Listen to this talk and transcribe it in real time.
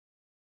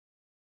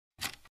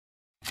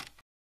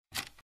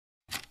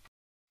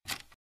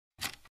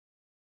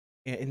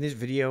In this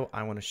video,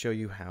 I want to show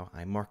you how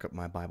I mark up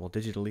my Bible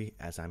digitally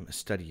as I'm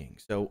studying.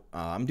 So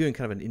I'm doing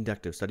kind of an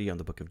inductive study on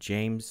the book of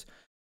James,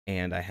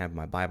 and I have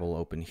my Bible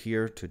open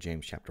here to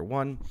James chapter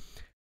 1.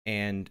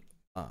 And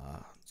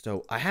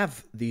so I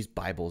have these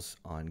Bibles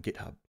on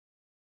GitHub,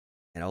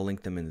 and I'll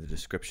link them in the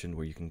description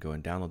where you can go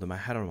and download them. I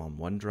had them on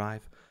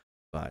OneDrive,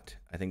 but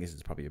I think this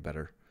is probably a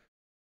better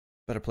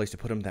place to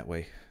put them. That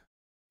way,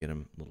 get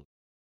them a little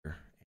bigger.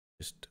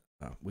 Just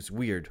was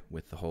weird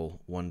with the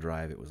whole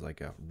OneDrive. It was like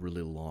a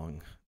really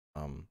long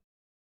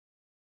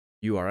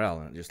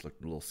URL, and it just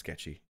looked a little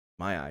sketchy in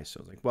my eyes. So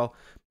I was like, well,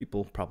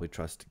 people probably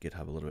trust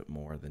GitHub a little bit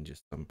more than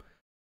just some.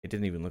 It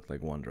didn't even look like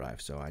OneDrive,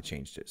 so I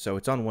changed it. So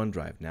it's on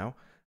OneDrive now,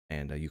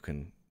 and you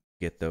can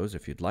get those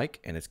if you'd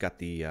like. And it's got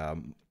the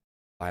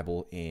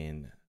Bible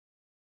in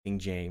King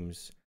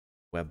James,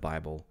 Web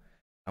Bible.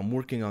 I'm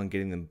working on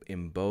getting them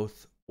in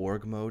both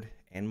org mode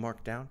and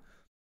Markdown,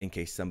 in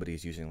case somebody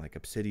is using like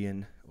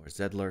Obsidian or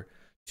Zedler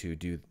to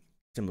do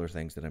similar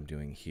things that I'm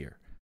doing here.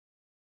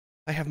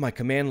 I have my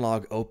command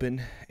log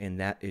open, and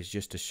that is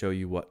just to show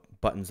you what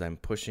buttons I'm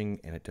pushing,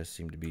 and it does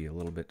seem to be a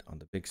little bit on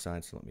the big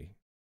side, so let me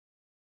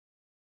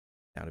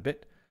down a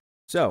bit.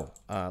 So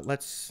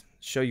let's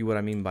show you what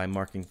I mean by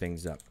marking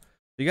things up.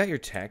 So you got your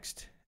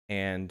text,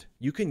 and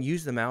you can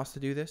use the mouse to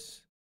do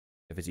this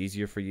if it's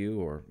easier for you,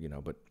 or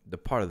but the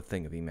part of the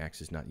thing of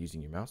Emacs is not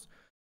using your mouse.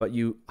 But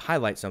you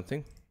highlight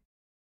something,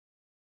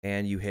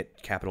 and you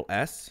hit capital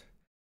S,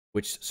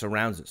 which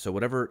surrounds it. So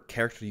whatever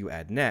character you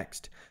add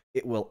next,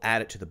 it will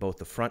add it to both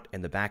the front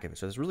and the back of it.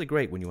 So it's really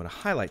great when you want to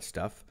highlight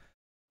stuff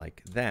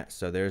like that.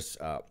 So there's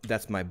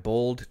that's my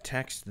bold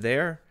text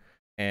there.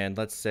 And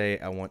let's say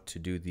I want to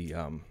do the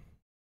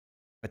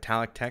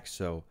italic text.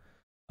 So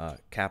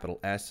capital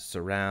S,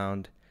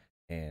 surround,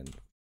 and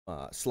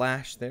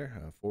slash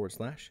there,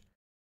 /.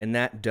 And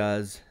that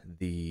does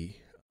the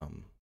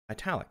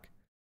italic.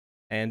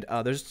 And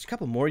there's a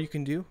couple more you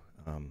can do.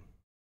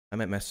 I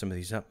might mess some of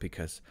these up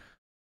because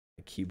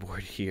the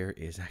keyboard here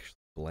is actually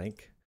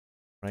blank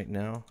right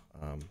now.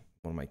 One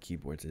of my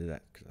keyboards did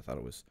that because I thought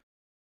it was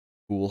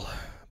cool,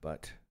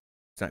 but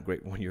it's not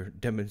great when you're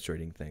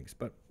demonstrating things.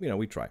 But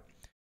we try.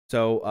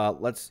 So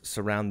let's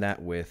surround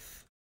that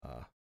with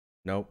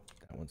nope,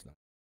 that one's not.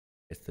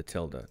 It's the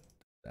tilde.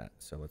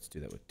 So let's do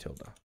that with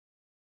tilde.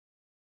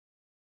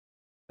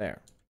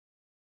 There.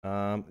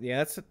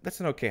 Yeah, that's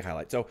an okay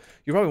highlight. So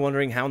you're probably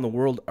wondering, how in the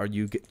world are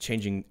you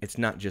changing? It's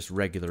not just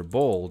regular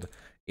bold,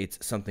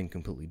 it's something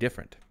completely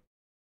different.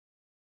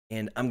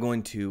 And I'm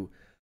going to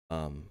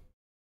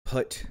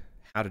put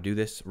how to do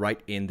this right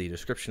in the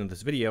description of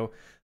this video.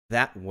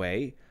 That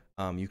way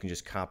you can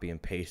just copy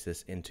and paste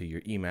this into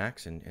your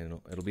Emacs, and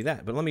it'll be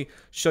that. But let me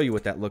show you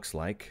what that looks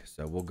like.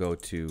 So we'll go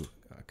to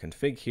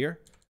config here,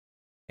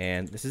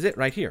 and this is it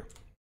right here.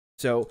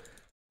 So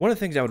one of the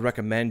things I would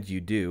recommend you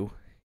do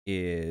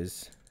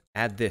is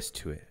add this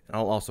to it. And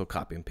I'll also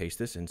copy and paste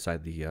this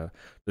inside the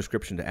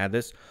description to add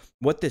this.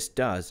 What this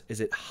does is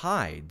it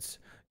hides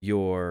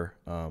your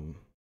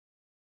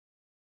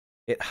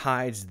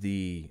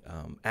the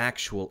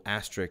actual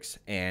asterisks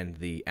and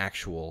the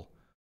actual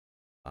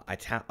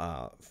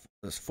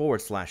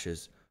forward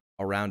slashes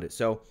around it.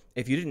 So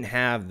if you didn't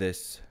have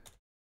this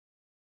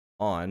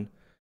on,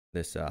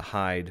 this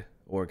hide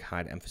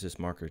emphasis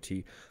marker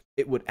T,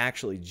 it would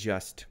actually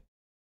just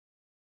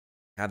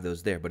have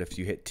those there. But if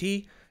you hit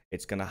T,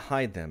 it's going to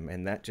hide them,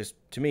 and that just,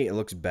 to me, it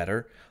looks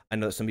better. I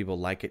know that some people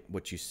like it,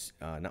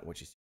 not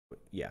what you see, but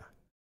yeah.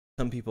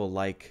 Some people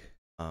like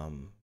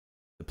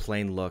the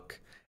plain look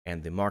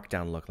and the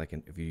markdown look, like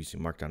if you're using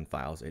markdown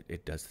files,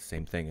 it does the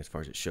same thing as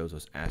far as it shows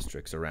those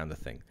asterisks around the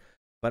thing.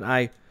 But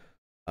I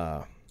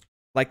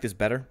like this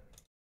better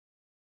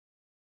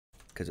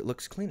because it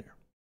looks cleaner.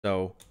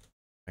 So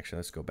actually,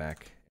 let's go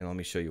back and let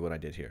me show you what I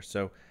did here.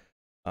 So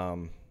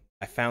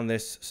I found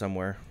this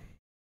somewhere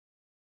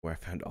where I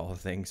found all the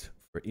things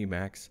for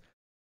Emacs,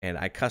 and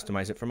I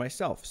customize it for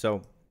myself.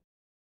 So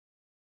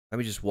let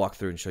me just walk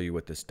through and show you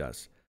what this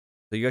does.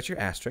 So you got your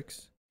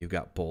asterisks, you've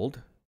got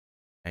bold,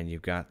 and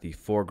you've got the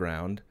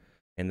foreground,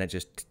 and that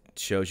just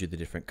shows you the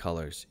different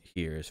colors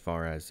here as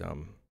far as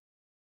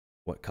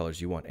what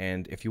colors you want.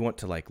 And if you want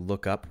to like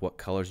look up what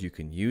colors you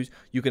can use,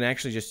 you can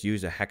actually just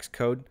use a hex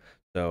code.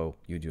 So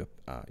you do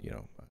a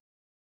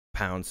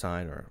pound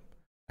sign or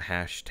a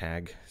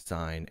hashtag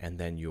sign, and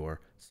then your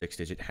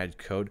 6-digit head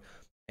code,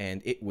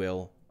 and it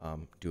will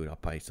do it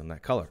up based on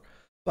that color.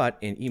 But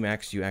in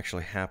Emacs, you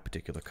actually have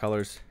particular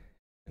colors,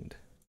 and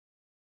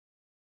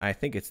I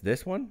think it's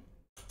this one.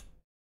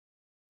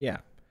 Yeah.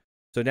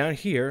 So down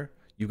here,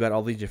 you've got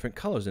all these different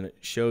colors, and it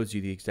shows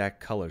you the exact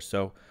colors.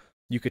 So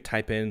you could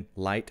type in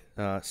light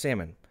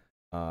salmon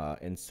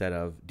instead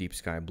of deep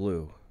sky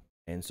blue.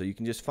 And so you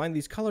can just find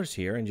these colors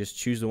here and just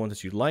choose the ones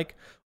that you like,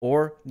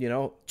 or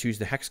choose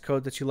the hex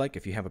code that you like.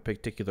 If you have a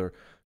particular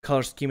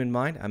color scheme in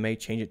mind, I may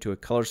change it to a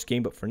color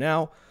scheme, but for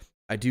now,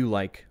 I do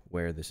like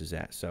where this is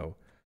at. So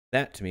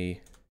that to me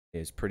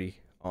is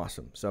pretty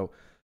awesome. So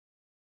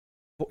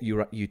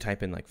you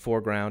type in like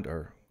foreground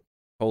or :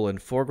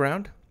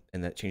 foreground,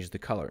 and that changes the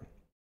color.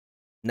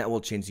 and that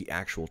will change the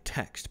actual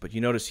text. But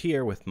you notice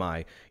here with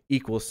my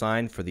equal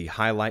sign for the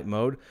highlight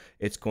mode,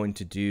 it's going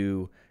to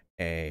do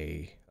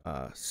a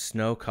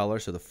snow color.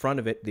 So the front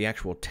of it, the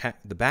actual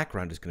the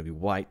background is going to be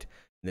white,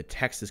 and the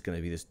text is going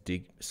to be this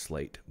deep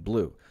slate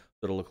blue.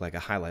 So it'll look like a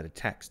highlighted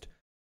text.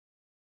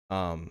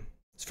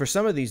 For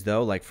some of these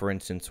though, like for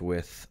instance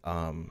with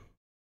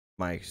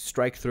my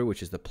strike through,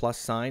 which is the plus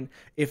sign,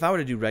 if I were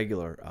to do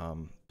regular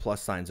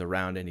plus signs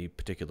around any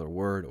particular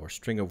word or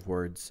string of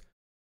words,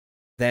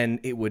 then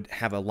it would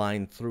have a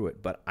line through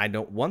it. But I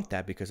don't want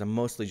that because I'm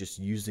mostly just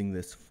using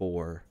this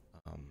for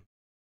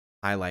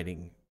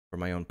highlighting for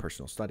my own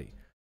personal study.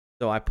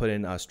 So I put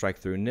in strike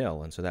through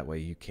nil, and so that way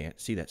you can't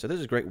see that. So this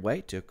is a great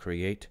way to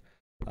create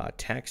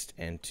text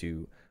and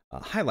to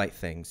highlight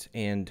things.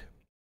 And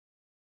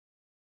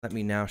let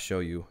me now show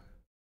you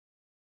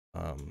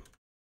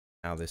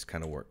how this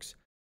kind of works.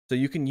 So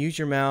you can use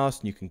your mouse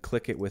and you can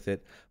click it with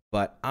it,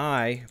 but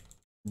I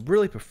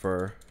really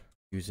prefer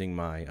using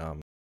my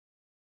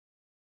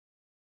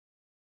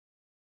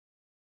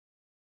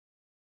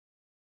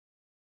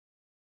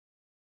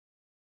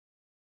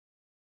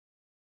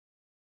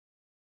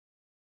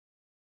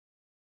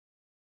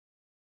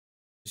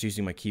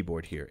using my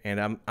keyboard here,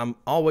 and I'm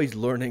always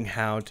learning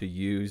how to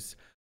use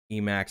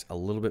Emacs a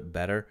little bit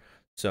better.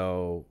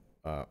 So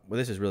well,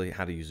 this is really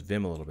how to use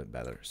Vim a little bit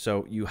better.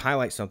 So you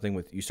highlight something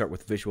with, you start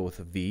with visual with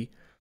a V,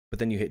 but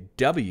then you hit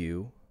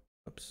W.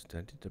 Oops, did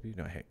I do W?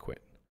 No, I hit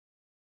quit.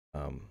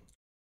 No,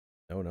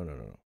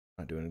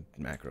 not doing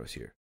macros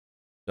here.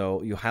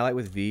 So you highlight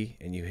with V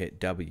and you hit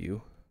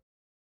W.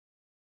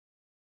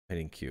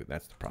 Hitting Q,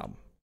 that's the problem.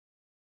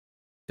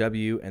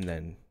 W, and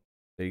then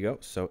there you go.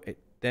 So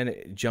then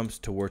it jumps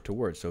to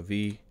word. So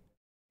V,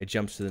 it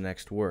jumps to the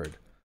next word.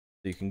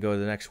 So you can go to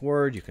the next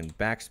word, you can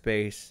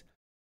backspace,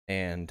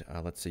 and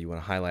let's say you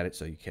want to highlight it,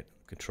 so you hit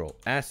Control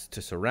S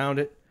to surround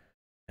it,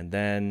 and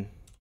then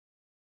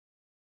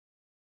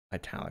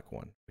italic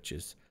one, which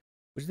is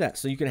that.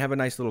 So you can have a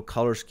nice little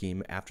color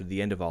scheme after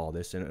the end of all of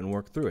this and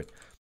work through it.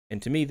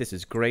 And to me, this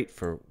is great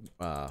for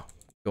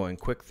going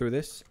quick through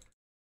this.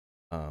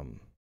 And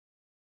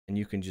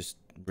you can just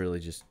really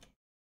just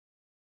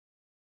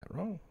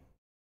wrong.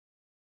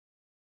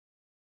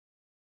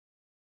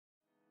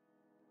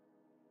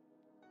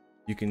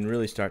 You can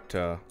really start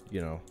to,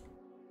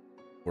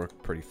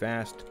 work pretty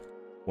fast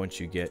once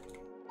you get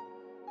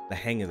the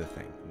hang of the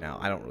thing. Now,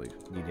 I don't really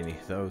need any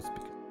of those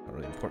because they're not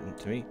really important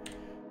to me,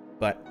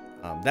 but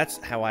that's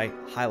how I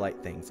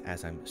highlight things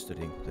as I'm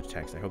studying the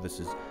text. I hope this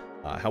is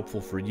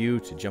helpful for you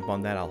to jump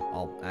on that.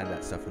 I'll add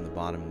that stuff in the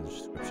bottom in the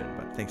description,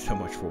 but thanks so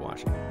much for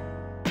watching.